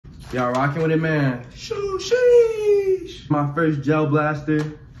Y'all rocking with it, man. Shoo, sheesh. My first gel blaster.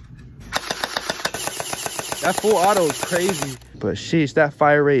 That full auto is crazy. But sheesh, that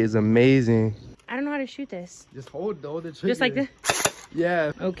fire rate is amazing. I don't know how to shoot this. Just hold the trigger. Just like this?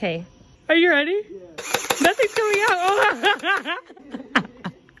 Yeah. Okay. Are you ready? Yeah. Nothing's coming out.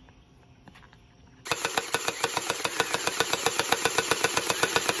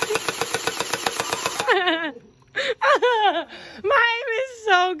 Oh. My aim is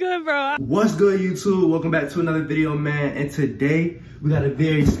so good, bro. What's good, YouTube? Welcome back to another video, man. And today we got a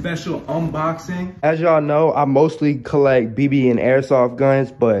very special unboxing. As y'all know, I mostly collect BB and airsoft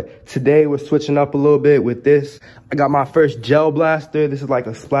guns, but today we're switching up a little bit with this. I got my first gel blaster. This is like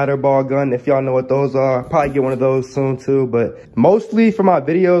a Splatrball gun. If y'all know what those are, I'll probably get one of those soon too. But mostly for my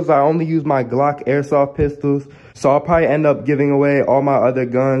videos, I only use my Glock airsoft pistols. So I'll probably end up giving away all my other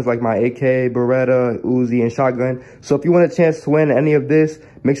guns like my AK, Beretta, Uzi, and shotgun. So if you want a chance to win any of this,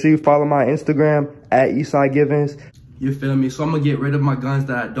 make sure you follow my Instagram at Esai Givens. You feel me? So I'm gonna get rid of my guns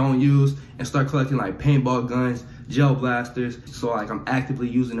that I don't use and start collecting like paintball guns, gel blasters. So like I'm actively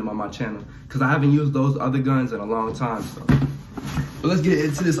using them on my channel because I haven't used those other guns in a long time. So but let's get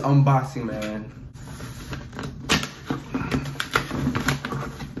into this unboxing, man.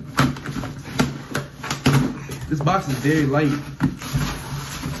 This box is very light.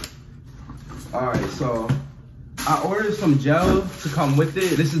 All right, so I ordered some gel to come with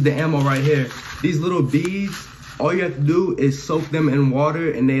it. This is the ammo right here. These little beads, all you have to do is soak them in water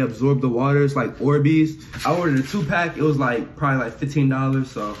and they absorb the water. It's like Orbeez. I ordered a 2-pack. It was like probably like $15.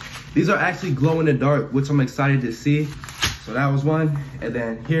 So these are actually glow in the dark, which I'm excited to see. So that was one. And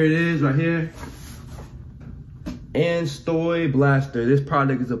then here it is right here. Anstoy Blaster. This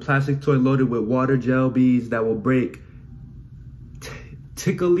product is a plastic toy loaded with water gel beads that will break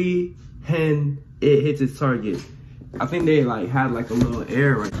tickly when it hits its target. I think they like had like a little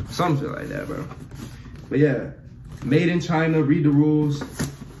air or something like that, bro. But yeah, made in China, read the rules.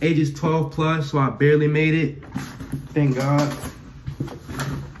 Age is 12 plus, so I barely made it. Thank God.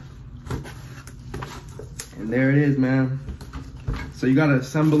 And there it is, man. So you gotta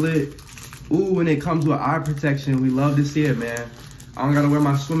assemble it. Ooh, and it comes with eye protection. We love to see it, man. I don't gotta wear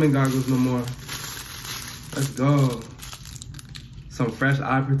my swimming goggles no more. Let's go. Some fresh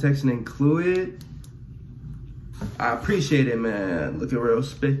eye protection included. I appreciate it, man. Looking real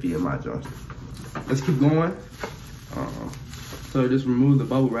spiffy in my jaw. Let's keep going. So just remove the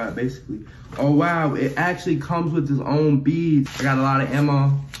bubble wrap, basically. Oh, wow. It actually comes with its own beads. I got a lot of ammo.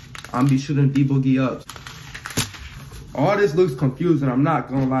 I'm gonna be shooting D-Boogie up. All this looks confusing. I'm not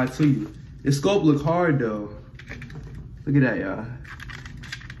gonna lie to you. The scope look hard though. Look at that, y'all.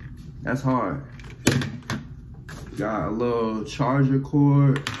 That's hard. Got a little charger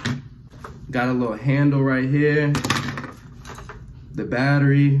cord. Got a little handle right here. The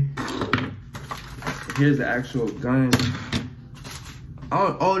battery. Here's the actual gun.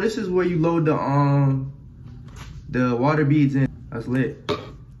 Oh, this is where you load the water beads in. That's lit.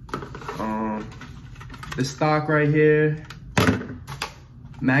 The stock right here.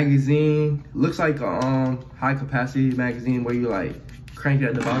 Magazine. Looks like a high capacity magazine where you like crank it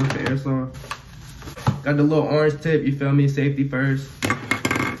at the bottom for airsoft. Got the little orange tip, you feel me? Safety first.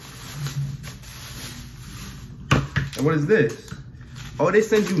 And what is this? Oh, they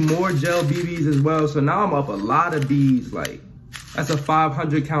send you more gel BBs as well. So now I'm up a lot of Bs. Like that's a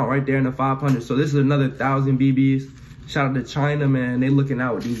 500 count right there in the 500. So this is another 1,000 BBs. Shout out to China, man. They looking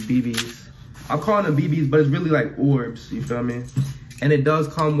out with these BBs. I'm calling them BBs, but it's really like orbs, you feel me? And it does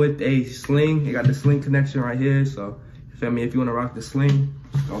come with a sling. It got the sling connection right here. So, you feel me? If you want to rock the sling,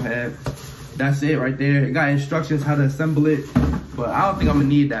 go ahead. That's it right there. It got instructions how to assemble it. But I don't think I'm going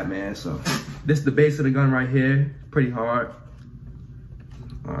to need that, man. So, this is the base of the gun right here. Pretty hard.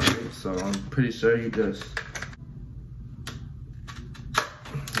 All right. So, I'm pretty sure you just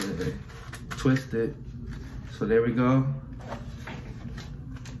twist it. So, there we go.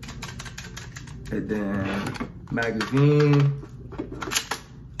 And then, magazine.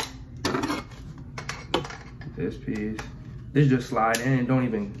 This piece. This just slide in, don't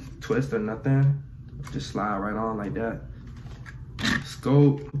even twist or nothing. Just slide right on like that.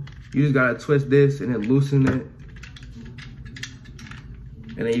 Scope. You just gotta twist this and then loosen it.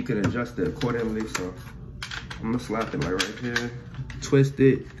 And then you can adjust it accordingly. So I'm gonna slap it like right here. Twist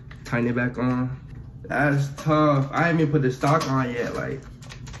it, tighten it back on. That's tough. I haven't even put the stock on yet. Like,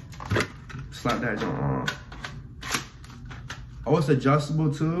 slap that joint on. Oh, it's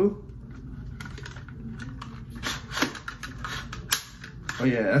adjustable too. Oh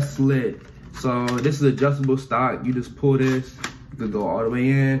yeah, that's lit. So this is adjustable stock. You just pull this. You could go all the way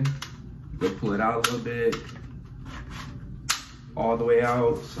in. You could pull it out a little bit. all the way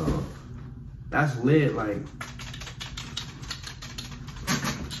out. So that's lit. Like,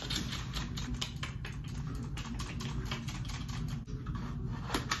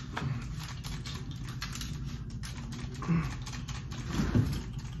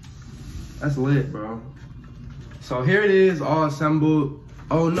 that's lit, bro. So here it is, all assembled.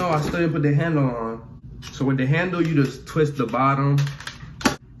 Oh no, I still didn't put the handle on. So with the handle, you just twist the bottom,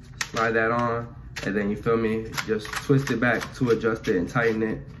 slide that on, and then you feel me, just twist it back to adjust it and tighten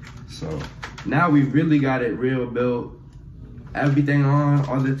it. So now we really got it real built. Everything on,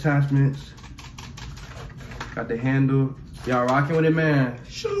 all the attachments. Got the handle. Y'all rocking with it, man.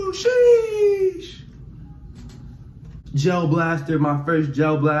 Shoo, sheesh. Gel Blaster, my first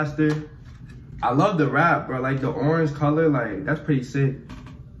Gel Blaster. I love the wrap, bro. Like the orange color, like that's pretty sick.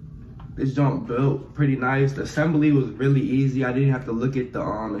 This junk built pretty nice. The assembly was really easy. I didn't have to look at the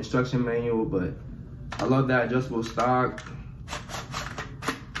instruction manual, but I love that adjustable stock.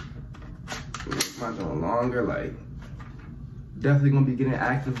 My junk longer, like definitely gonna be getting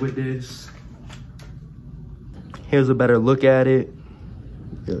active with this. Here's a better look at it.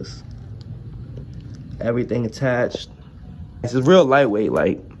 Just everything attached. It's real lightweight,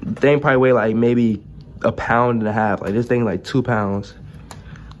 like the thing probably weigh like maybe a pound and a half. Like this thing like 2 pounds.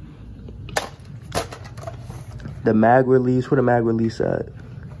 The mag release, where the mag release at?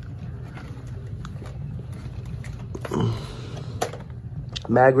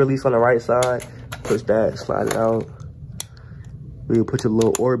 Mag release on the right side. Push that, slide it out. Where you put your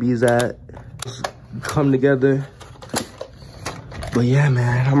little Orbeez at. Come together. But yeah,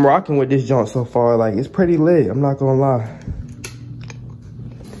 man, I'm rocking with this junk so far. Like, it's pretty lit, I'm not gonna lie.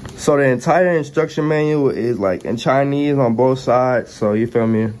 So the entire instruction manual is like in Chinese on both sides. So you feel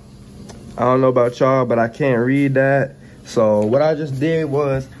me? I don't know about y'all, but I can't read that. So what I just did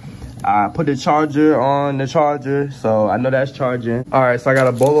was I put the charger on the charger. So I know that's charging. All right, so I got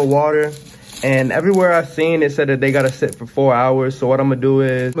a bowl of water. And everywhere I've seen, it said that they gotta sit for 4 hours. So what I'm gonna do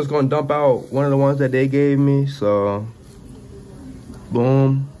is I'm just gonna dump out one of the ones that they gave me. So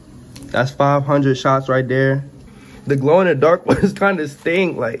boom, that's 500 shots right there. The glow in the dark ones kind of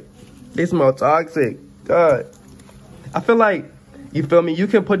stink. Like, they smell toxic. God, I feel like, you feel me, you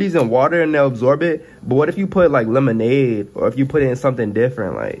can put these in water and they'll absorb it, but what if you put like lemonade, or if you put it in something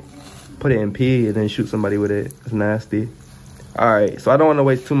different, like put it in pee and then shoot somebody with it? It's nasty. All right, so I don't want to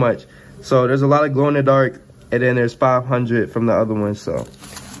waste too much. So there's a lot of glow in the dark, and then there's 500 from the other one. So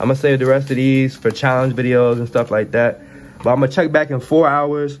I'm gonna save the rest of these for challenge videos and stuff like that. But I'm gonna check back in 4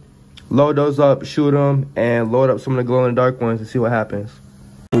 hours, load those up, shoot them, and load up some of the glow in the dark ones and see what happens.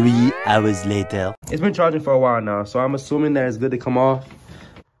 3 hours later. It's been charging for a while now, so I'm assuming that it's good to come off.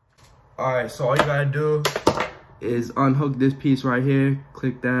 All right, so all you gotta do is unhook this piece right here.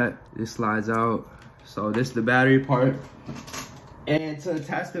 Click that, it slides out. So this is the battery part. And to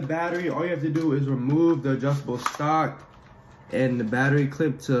attach the battery, all you have to do is remove the adjustable stock, and the battery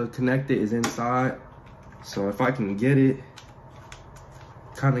clip to connect it is inside. So if I can get it,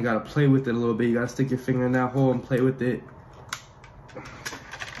 kind of gotta play with it a little bit. You gotta stick your finger in that hole and play with it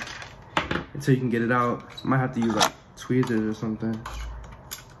until you can get it out. Might have to use like tweezers or something.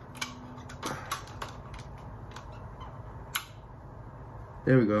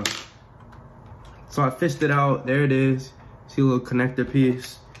 There we go. So I fished it out. There it is. See a little connector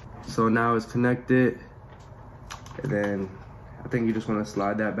piece. So now it's connected. And then I think you just want to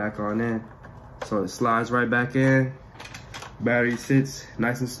slide that back on in. So it slides right back in. Battery sits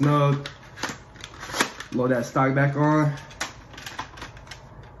nice and snug. Load that stock back on.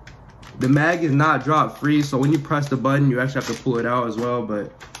 The mag is not drop free, so when you press the button, you actually have to pull it out as well,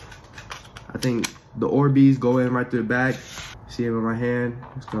 but I think the Orbeez go in right through the back. See it with my hand,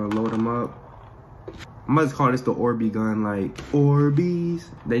 just gonna load them up. I might just call this the Orbeez gun, like Orbeez.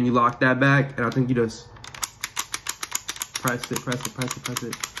 Then you lock that back, and I think you just press it, press it, press it, press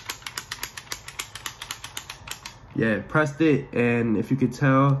it. Yeah, pressed it, and if you could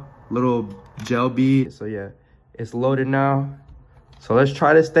tell, little gel bead. So yeah, it's loaded now. So let's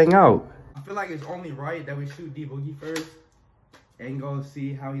try this thing out. I feel like it's only right that we shoot D-Boogie first and go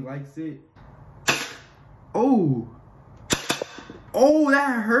see how he likes it. Oh! Oh,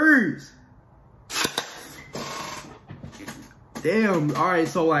 that hurts! Damn, alright,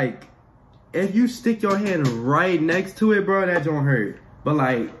 so like, if you stick your hand right next to it, bro, that don't hurt. But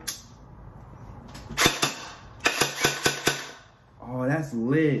like, oh, that's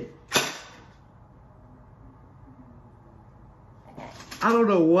lit. I don't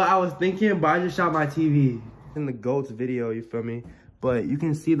know what I was thinking, but I just shot my TV. In the GOATS video, you feel me? But you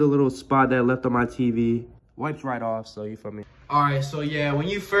can see the little spot that I left on my TV wipes right off, so you feel me. All right, so yeah, when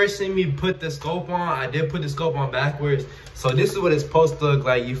you first see me put the scope on, I did put the scope on backwards. So this is what it's supposed to look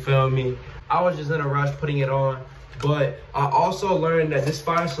like, you feel me? I was just in a rush putting it on, but I also learned that this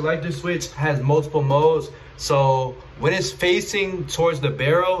fire selector switch has multiple modes. So when it's facing towards the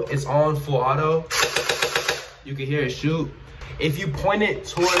barrel, it's on full auto. You can hear it shoot. If you point it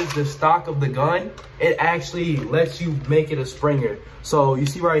towards the stock of the gun, it actually lets you make it a springer. So you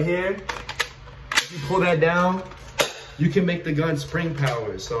see right here, if you pull that down, you can make the gun spring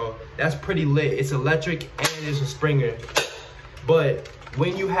powered. So that's pretty lit. It's electric and it's a springer. But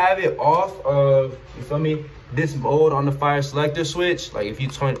when you have it off of, you feel me, this mode on the fire selector switch, like if you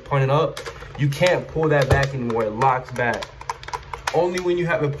point it up, you can't pull that back anymore. It locks back. Only when you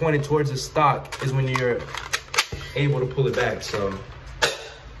have it pointed towards the stock is when you're able to pull it back. So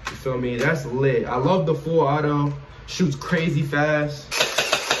you feel me, that's lit. I love the full auto, shoots crazy fast.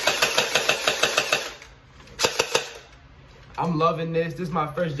 I'm loving this. This is my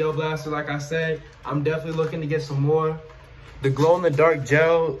first gel blaster, like I said. I'm definitely looking to get some more. The glow-in-the-dark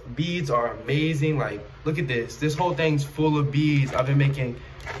gel beads are amazing. Like, look at this. This whole thing's full of beads. I've been making.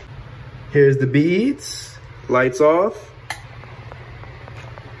 Here's the beads. Lights off.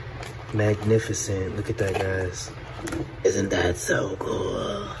 Magnificent. Look at that, guys. Isn't that so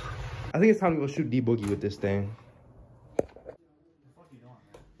cool? I think it's time to go shoot D-Boogie with this thing.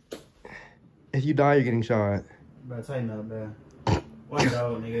 If you die, you're getting shot. Bro, tighten up, bro. Watch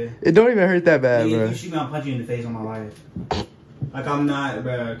out, nigga. It don't even hurt that bad, nigga, bro. If you shoot me, I'll punch you in the face on my life. Like, I'm not,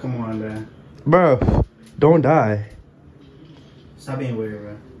 bro. Come on, bro. Bro, don't die. Stop being weird,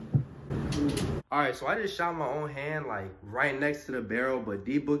 bro. Alright, so I just shot my own hand, like, right next to the barrel, but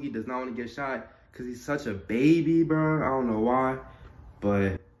D-Boogie does not want to get shot because he's such a baby, bro. I don't know why,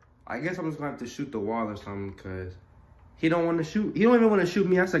 but I guess I'm just going to have to shoot the wall or something because he don't want to shoot. He don't even want to shoot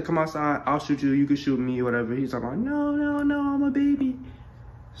me. I said, come outside. I'll shoot you. You can shoot me, whatever. He's like, no, no, no, I'm a baby.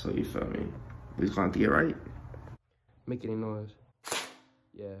 So you feel me? We just going to get right. Make any noise.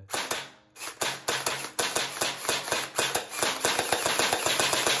 Yeah.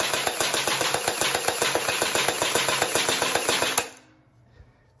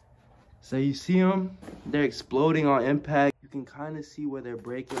 So you see them? They're exploding on impact. You can kind of see where they're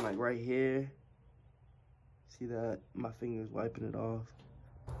breaking, like right here. See that? My finger's wiping it off.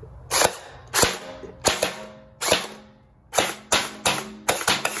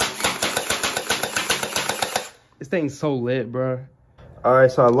 This thing's so lit, bro. All right,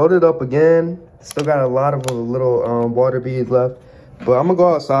 so I loaded up again. Still got a lot of little water beads left, but I'm gonna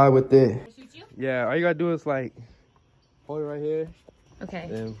go outside with it. Yeah, all you gotta do is like hold it right here. Okay.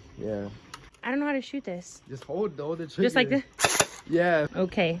 Then, yeah. I don't know how to shoot this. Just hold the trigger. Just like this? Yeah.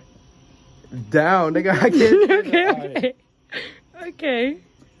 Okay. Down, nigga. I can't. Okay, okay. Okay.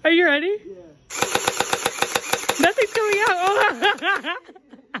 Are you ready? Yeah. Nothing's coming out. Oh.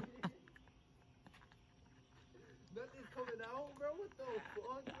 Nothing's coming out, bro? What the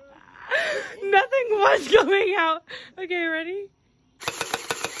fuck, bro? Nothing was coming out. Okay, ready?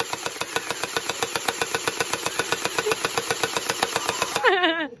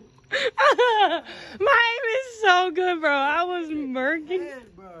 My aim is so good, bro. I was murking.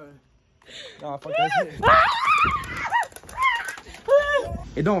 Nah, fuck that shit.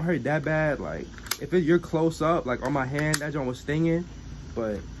 It don't hurt that bad. Like, if you're close up, like on my hand, that joint was stinging.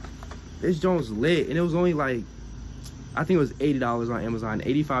 But this joint's lit. And it was only like, I think it was $80 on Amazon,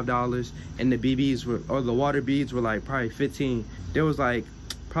 $85. And the BBs were, or the water beads were like probably 15. There was like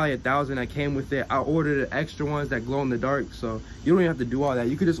probably 1,000 that came with it. I ordered the extra ones that glow in the dark. So you don't even have to do all that.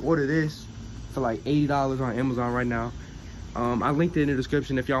 You could just order this for like $80 on Amazon right now. I linked it in the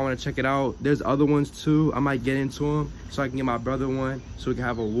description if y'all want to check it out. There's other ones too. I might get into them so I can get my brother one so we can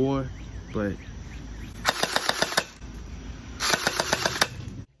have a war. But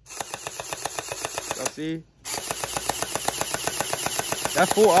y'all see? That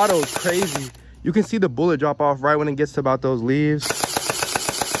full auto is crazy. You can see the bullet drop off right when it gets to about those leaves.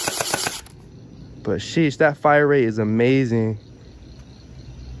 But sheesh, that fire rate is amazing.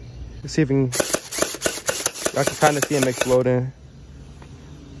 Let's see if we can, y'all can kind of see him exploding.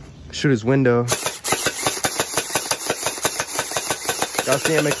 Shoot his window. Y'all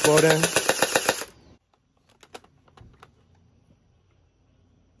see him exploding?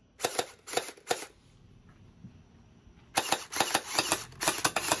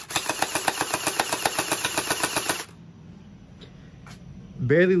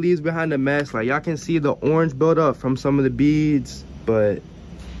 Barely leaves behind a mess. Like, y'all can see the orange buildup from some of the beads, but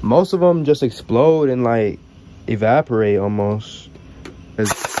most of them just explode and like evaporate almost. You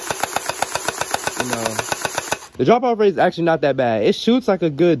know, the drop off rate is actually not that bad. It shoots like a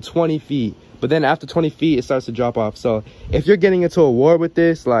good 20 feet, But then after 20 feet, it starts to drop off. So if you're getting into a war with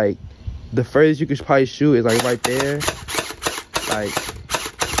this, like the furthest you could probably shoot is like right there. Like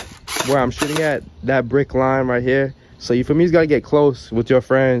where I'm shooting at, that brick line right here. So you, for me, you gotta get close with your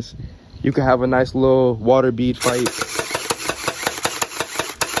friends. You can have a nice little water bead fight.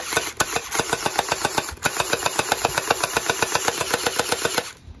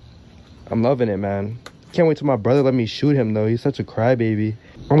 I'm loving it, man. Can't wait till my brother let me shoot him though. He's such a crybaby.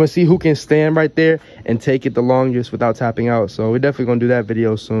 I'm gonna see who can stand right there and take it the longest without tapping out. So we're definitely gonna do that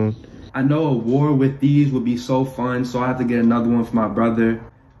video soon. I know a war with these would be so fun, so I have to get another one for my brother.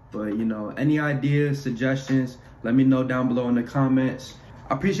 But you know, any ideas, suggestions, let me know down below in the comments.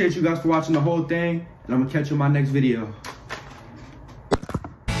 I appreciate you guys for watching the whole thing, and I'm gonna catch you in my next video.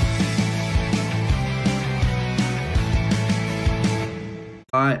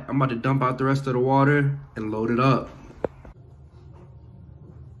 Alright, I'm about to dump out the rest of the water and load it up.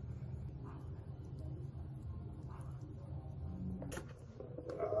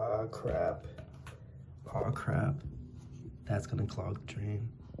 Oh crap. Oh crap. That's gonna clog the drain.